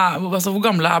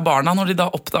barna når de da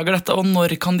oppdager dette, og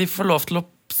når kan de få lov til å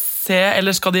se,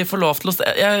 eller skal de få lov til å se?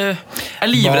 Jeg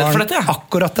livredd for dette,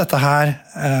 Akkurat dette her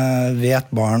vet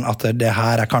barn at det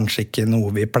her kanskje ikke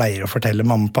noe vi pleier å fortelle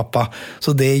mamma og pappa,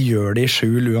 så det gjør de i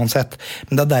skjul uansett.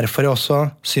 Men det derfor jeg også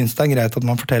synes det greit at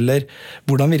man forteller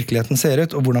hvordan virkeligheten ser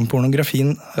ut, og hvordan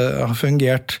pornografien har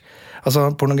fungert.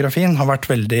 Altså, pornografien har vært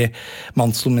veldig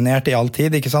mannsdominert i all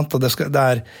tid, ikke sant? Og det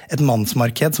et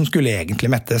mannsmarked som skulle egentlig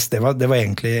mettes. Det var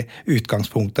egentlig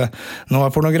utgangspunktet. Nå har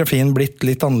pornografien blitt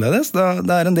litt annerledes.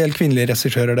 Det en del kvinnelige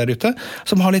regissører der ute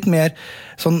som har litt mer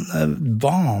sånn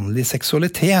vanlig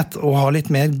seksualitet, og har litt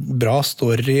mer bra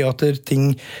story, og at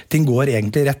ting går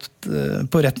egentlig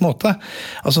på rett måte.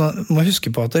 Altså, man må huske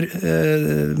på at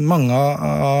mange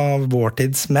av vår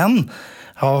tids menn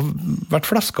har vært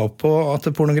flasket opp på at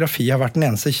pornografi har vært den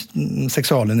eneste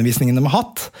seksualundervisningen de har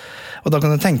hatt. Og da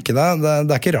kan du tenke deg,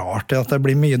 det ikke rart at det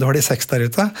blir mye dårlig sex der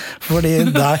ute. Fordi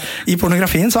i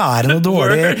pornografien så det noe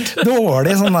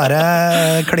dårlig sånn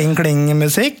der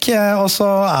kling-kling-musikk, og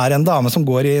så det en dame som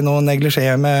går i noe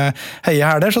neglisjé med høye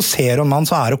hæler, så ser hun mann,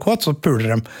 så hun kåt, så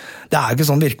puler de. Det ikke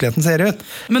sånn virkeligheten ser ut.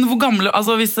 Men hvor gamle,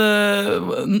 altså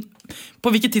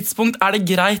på hvilket tidspunkt det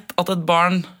greit at et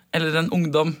barn eller en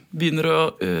ungdom begynner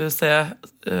å se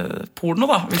porno,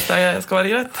 da, hvis det skal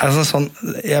være greit? Altså, sånn,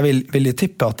 jeg vil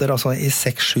tippe at i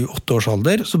 6, 7, 8 års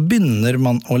alder så begynner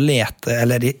man å lete,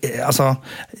 eller altså,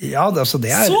 ja, altså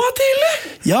det Så tidlig?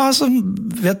 Ja, altså,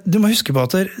 du må huske på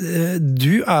at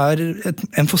du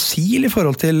en fossil i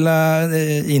forhold til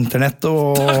internett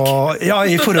og ja,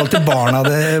 i forhold til barna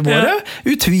våre.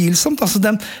 Utvilsomt. Altså,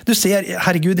 du ser,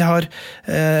 herregud, jeg har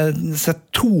sett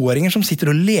 2-åringer som sitter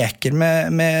og leker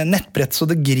med nettbrett så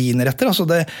det griner etter. Altså,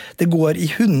 det går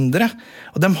i 100,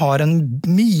 og de har en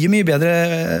mye bedre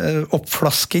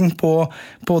oppflasking på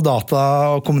data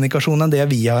og kommunikasjon enn det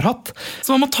vi har hatt.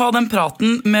 Så man må ta den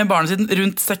praten med barnet sitt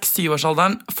rundt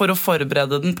 6-7-årsalderen for å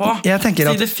forberede den på. Jeg tenker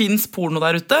at det finnes porno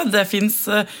der ute, det finnes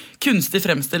kunstig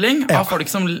fremstilling av folk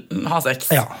som har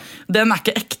sex. Ja. Den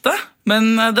ikke ekte, men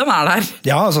den der.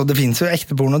 Ja, altså det finnes jo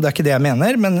ekte porno, det ikke det jeg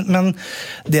mener, men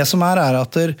det som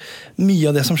at mye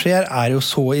av det som skjer jo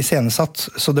så iscenesatt,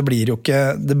 så det blir jo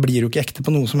ikke ekte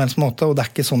på noen som helst måte, og det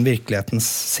ikke sånn virkeligheten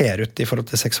ser ut i forhold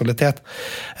til seksualitet.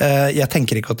 Jeg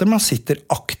tenker ikke at man sitter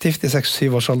aktivt i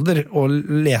 6-7 års alder og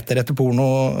leter etter porno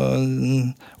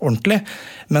ordentlig,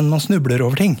 men man snubler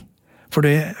over ting.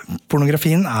 Fordi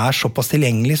pornografien såpass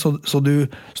tilgjengelig, så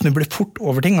du snubler fort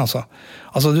over ting, altså.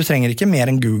 Altså, du trenger ikke mer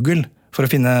enn Google for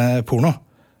å finne porno.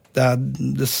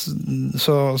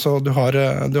 Så du har...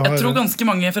 Jeg tror ganske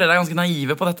mange foreldre ganske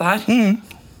naive på dette her.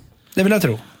 Det vil jeg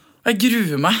tro. Jeg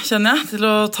gruer meg, kjenner jeg, til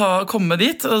å komme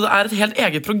dit. Og det et helt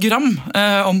eget program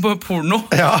om porno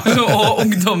og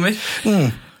ungdommer.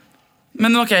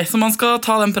 Men ok, så man skal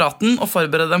ta den praten og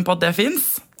forberede dem på at det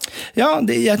finnes? Ja,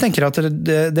 jeg tenker at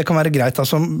det kan være greit.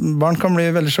 Altså, barn kan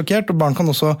bli veldig sjokkert, og barn kan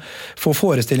også få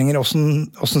forestillinger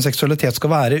hvordan seksualitet skal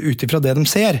være ut ifra det de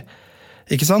ser.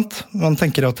 Ikke sant? Man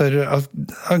tenker at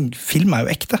film jo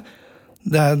ekte.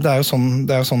 Det jo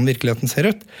sånn virkeligheten ser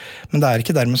ut. Men det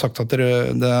ikke dermed sagt at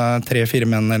det 3-4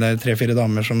 menn eller 3-4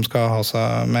 damer som skal ha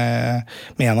seg med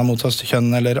en av motsatt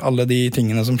kjønn, eller alle de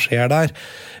tingene som skjer der.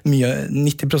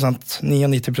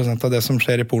 99% av det som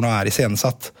skjer i porno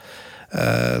iscenesatt.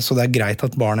 Så det greit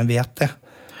at barnet vet det.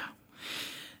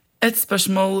 Et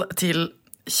spørsmål til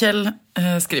Kjell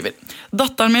skriver.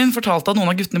 Datteren min fortalte at noen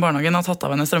av guttene i barnehagen har tatt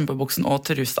av henne strømpebuksen og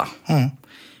trusa.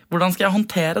 Hvordan skal jeg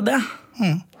håndtere det?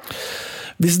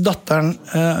 Hvis datteren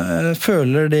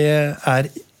føler det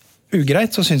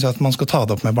ugreit, så synes jeg at man skal ta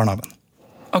det opp med barnehagen.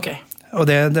 Ok. Og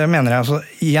det mener jeg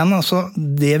igjen,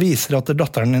 det viser at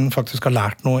datteren din faktisk har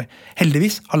lært noe,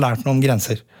 heldigvis har lært noe om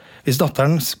grenser. Hvis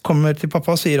datteren kommer til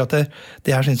pappa og sier at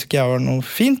det her synes ikke jeg var noe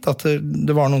fint, at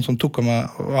det var noen som tok av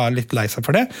meg og litt lei seg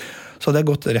for det, så hadde jeg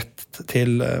gått rett til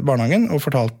barnehagen og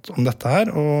fortalt om dette her,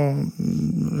 og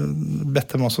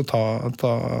bedt dem også ta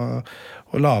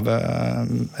og lage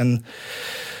en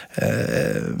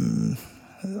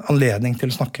anledning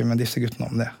til å snakke med disse guttene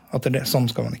om det. At sånn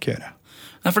skal man ikke gjøre.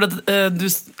 Nei, for du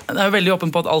er jo veldig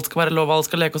åpen på at alt skal være lov, alt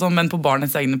skal leke og sånn, men på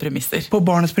barnets egne premisser. På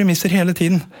barnets premisser hele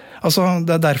tiden.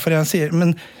 Det er derfor jeg sier,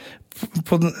 men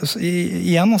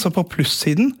igjen, på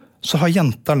plussiden, så har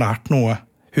jenta lært noe.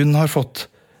 Hun har fått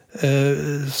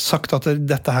sagt at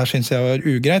dette her synes jeg var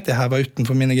ugreit, det her var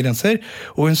utenfor mine grenser,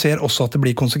 og hun ser også at det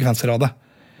blir konsekvenser av det.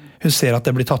 Hun ser at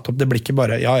det blir tatt opp, det blir ikke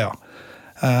bare ja.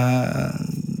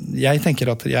 Jeg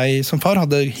tenker at jeg som far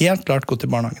hadde helt klart gått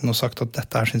til barnehagen og sagt at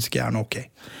dette her synes ikke jeg er noe ok.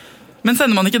 Men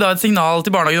sender man ikke da et signal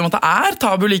til barnehagen om at det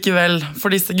tabu likevel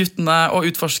for disse guttene å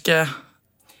utforske,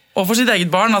 og for sitt eget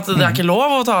barn, at det ikke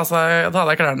lov å ta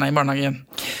deg klærne i barnehagen?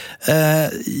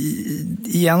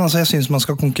 Igjen, jeg synes man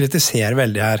skal konkretisere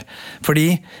veldig her.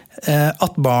 Fordi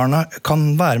at barna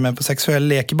kan være med på seksuell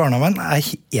lek i barnehagen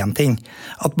en ting.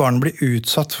 At barna blir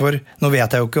utsatt for, nå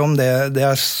vet jeg jo ikke om det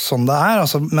sånn det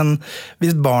men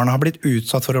hvis barna har blitt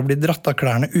utsatt for å bli dratt av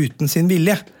klærne uten sin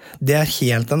vilje, det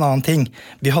helt en annen ting.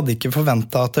 Vi hadde ikke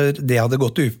forventet at det hadde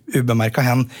gått ubemerket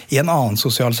hen i en annen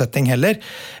sosial setting heller.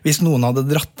 Hvis noen hadde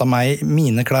dratt av meg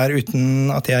mine klær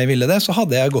uten at jeg ville det, så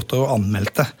hadde jeg gått og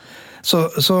anmeldt det.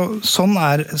 Sånn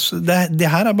det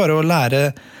her bare å lære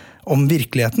om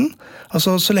virkeligheten.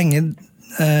 Så lenge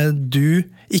du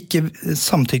ikke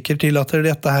samtykker til at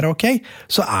dette her ok,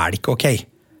 så det ikke ok.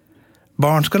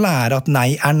 Barn skal lære at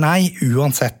nei nei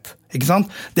uansett. Ikke sant?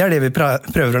 Det det vi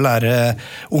prøver å lære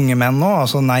unge menn nå,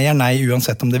 nei nei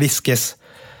uansett om det viskes.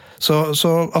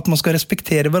 Så at man skal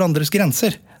respektere hverandres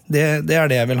grenser, det det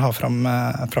jeg vil ha fram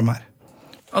her.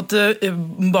 At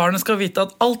barnet skal vite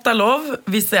at alt lov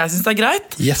hvis jeg synes det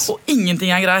greit, yes. Og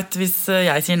ingenting greit hvis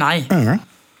jeg sier nei.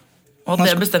 Og at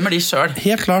det bestemmer de selv.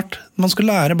 Helt klart. Man skal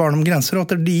lære barn om grenser,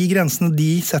 og at de grensene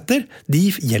de setter, de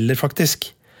gjelder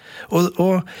faktisk.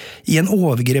 Og i en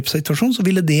overgrepssituasjon så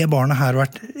ville det barnet her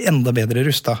vært enda bedre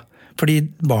rustet. Fordi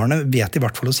barnet vet i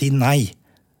hvert fall å si nei.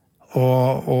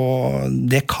 Og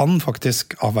det kan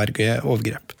faktisk avverge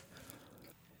overgrep.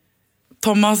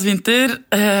 Thomas Winther,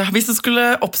 hvis du skulle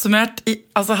oppsummert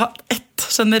hatt ett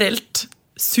generelt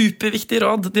superviktig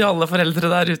råd til alle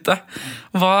foreldre der ute,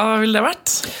 hva ville det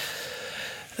vært?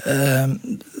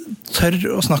 Tør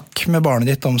å snakke med barnet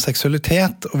ditt om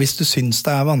seksualitet, og hvis du synes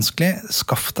det vanskelig,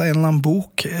 skaff deg en eller annen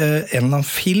bok, en eller annen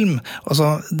film.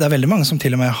 Det veldig mange som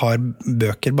til og med har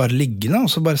bøker bare liggende, og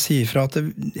så bare sier fra at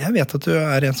jeg vet at du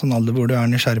i en sånn alder hvor du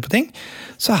nysgjerrig på ting,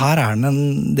 så her det en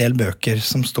del bøker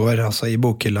som står i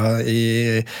bokhylla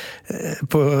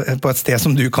på et sted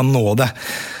som du kan nå det.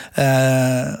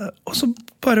 Og så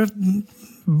bare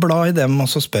bla i dem og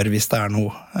så spør hvis det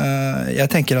noe. Jeg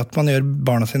tenker at man gjør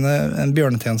barna sine en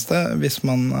bjørnetjeneste hvis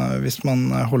man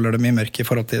holder dem i mørk i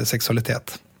forhold til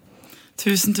seksualitet.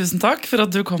 Tusen takk for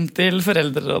at du kom til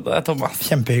Foreldrerådet, Thomas.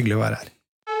 Kjempehyggelig å være her.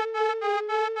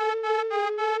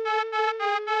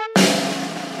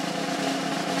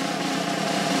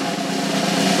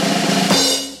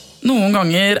 Noen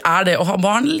ganger det å ha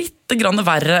barn litt grann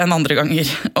verre enn andre ganger.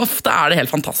 Ofte det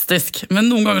helt fantastisk. Men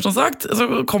noen ganger, som sagt,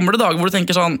 så kommer det dager hvor du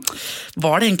tenker sånn,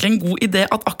 var det egentlig en god idé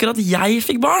at akkurat jeg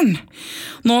fikk barn?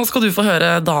 Nå skal du få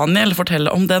høre Daniel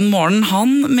fortelle om den morgenen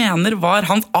han mener var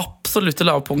hans absolutte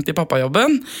lavpunkt i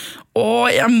pappajobben.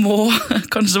 Og jeg må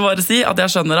kanskje bare si at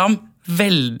jeg skjønner ham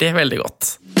veldig, veldig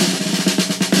godt.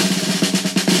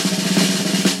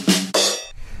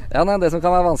 Ja, nei, det som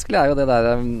kan være vanskelig jo det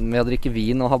der med å drikke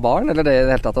vin og ha barn, eller det i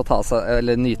det hele tatt å ta seg,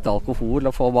 eller nyte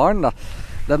alkohol og få barn da.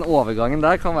 Den overgangen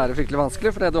der kan være fryktelig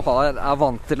vanskelig, fordi du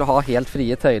vant til å ha helt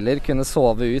frie tøyler, kunne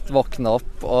sove ut, våkne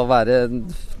opp og være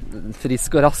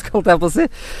frisk og rask, holdt jeg på å si.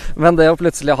 Men det å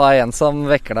plutselig ha en som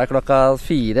vekker deg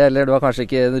 4, eller du har kanskje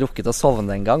ikke rukket å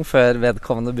sovne en gang før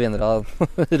vedkommende begynner å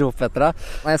rope etter deg.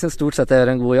 Jeg synes stort sett jeg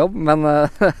gjør en god jobb, men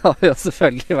jeg har jo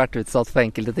selvfølgelig vært utsatt for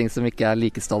enkelte ting som ikke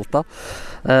like stolt av.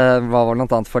 Var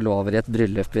blant annet forlover i et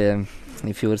bryllup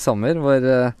i fjor sommer, hvor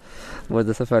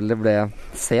det selvfølgelig ble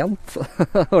sent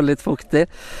og litt fuktig.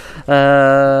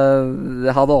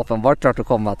 Jeg hadde åpenbart klart å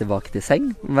komme meg tilbake til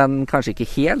seng, men kanskje ikke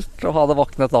helt, og hadde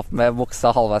våknet opp med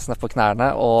buksa halvveis ned på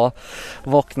knærne, og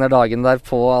våkner dagen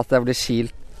derpå at jeg blir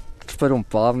skilt på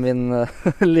rumpa av min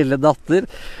lille datter.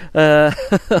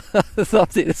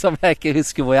 Samtidig som jeg ikke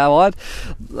husker hvor jeg var.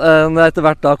 Når jeg etter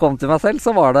hvert da kom til meg selv,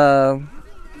 så var det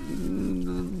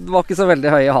var ikke så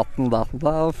veldig høy i hatten da.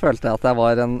 Da følte jeg at jeg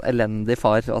var en elendig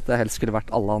far, og at jeg helst skulle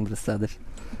vært alle andre steder.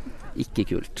 Ikke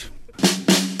kult.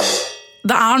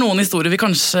 Det er noen historier vi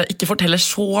kanskje ikke forteller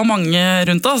så mange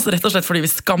rundt oss, rett og slett fordi vi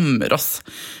skammer oss.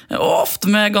 Og ofte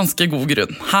med ganske god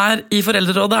grunn. Her i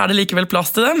Foreldrerådet er det likevel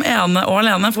plass til dem, ene og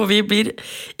alene, for vi blir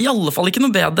i alle fall ikke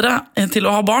noe bedre til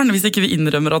å ha barn hvis ikke vi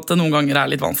innrømmer at det noen ganger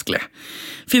er litt vanskelig.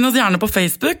 Finn oss gjerne på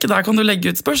Facebook, der kan du legge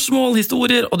ut spørsmål,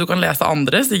 historier, og du kan lese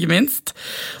andres, ikke minst.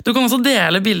 Du kan også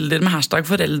dele bilder med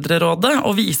 #Foreldrerådet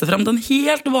og vise frem den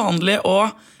helt vanlige og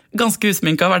ganske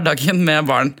usminka hverdagen med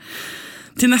barn.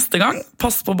 Til neste gang,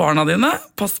 pass på barna dine,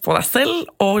 pass på deg selv,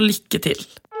 og lykke til.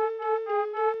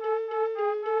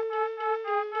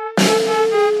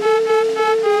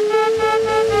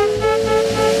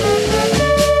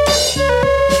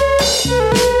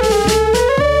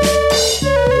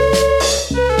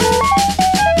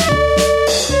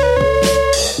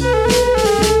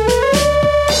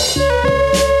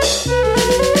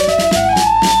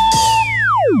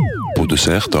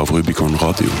 Produsert av Rubicon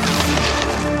Radio.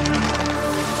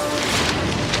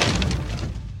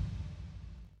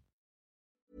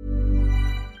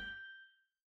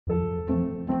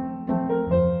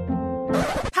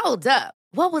 Hold up.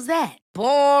 What was that?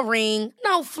 Boring.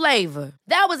 No flavor.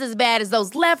 That was as bad as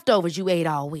those leftovers you ate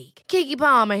all week. Keke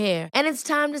Palmer here, and it's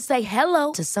time to say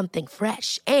hello to something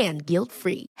fresh and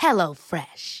guilt-free. Hello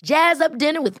Fresh. Jazz up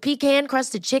dinner with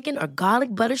pecan-crusted chicken or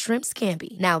garlic butter shrimp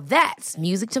scampi. Now that's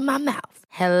music to my mouth.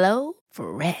 Hello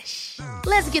Fresh.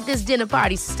 Let's get this dinner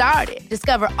party started.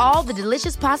 Discover all the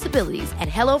delicious possibilities at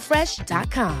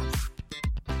hellofresh.com.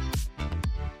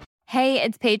 Hey,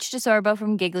 it's Paige DeSorbo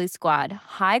from Giggly Squad.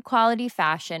 High quality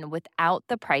fashion without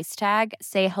the price tag.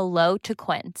 Say hello to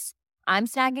Quince. I'm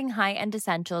snagging high-end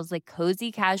essentials like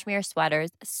cozy cashmere sweaters,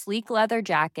 sleek leather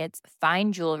jackets,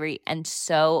 fine jewelry, and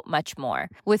so much more.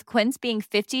 With Quince being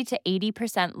 50 to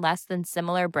 80% less than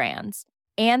similar brands.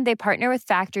 And they partner with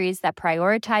factories that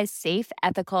prioritize safe,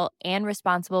 ethical, and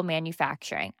responsible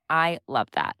manufacturing. I love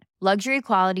that. Luxury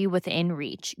quality within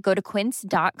reach. Go to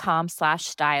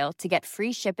quince.com/style to get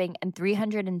free shipping and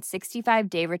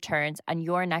 365-day returns on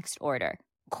your next order.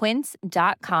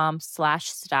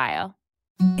 Quince.com/style.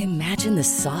 Imagine the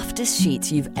softest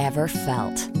sheets you've ever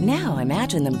felt. Now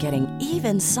imagine them getting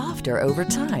even softer over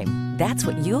time. That's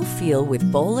what you'll feel with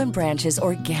Boll & Branch's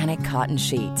organic cotton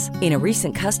sheets. In a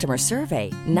recent customer survey,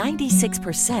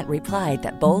 96% replied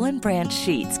that Boll & Branch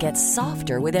sheets get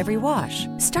softer with every wash.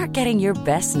 Start getting your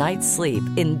best night's sleep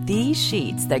in these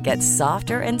sheets that get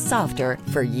softer and softer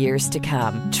for years to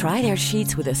come. Try their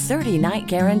sheets with a 30-night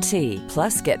guarantee.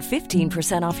 Plus, get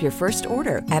 15% off your first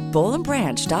order at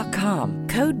bollandbranch.com.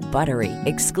 Code BUTTERY.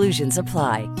 Exclusions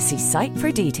apply. See site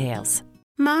for details.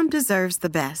 Mom deserves the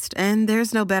best, and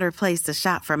there's no better place to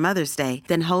shop for Mother's Day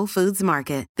than Whole Foods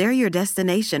Market. They're your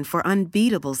destination for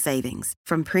unbeatable savings,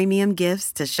 from premium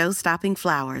gifts to show-stopping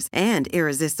flowers and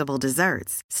irresistible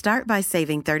desserts. Start by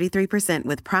saving 33%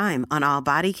 with Prime on all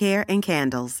body care and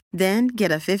candles. Then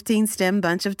get a 15-stem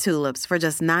bunch of tulips for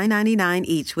just $9.99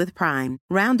 each with Prime.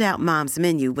 Round out Mom's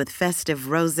menu with festive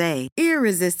rosé,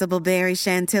 irresistible berry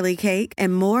chantilly cake,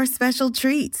 and more special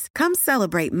treats. Come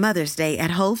celebrate Mother's Day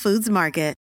at Whole Foods Market.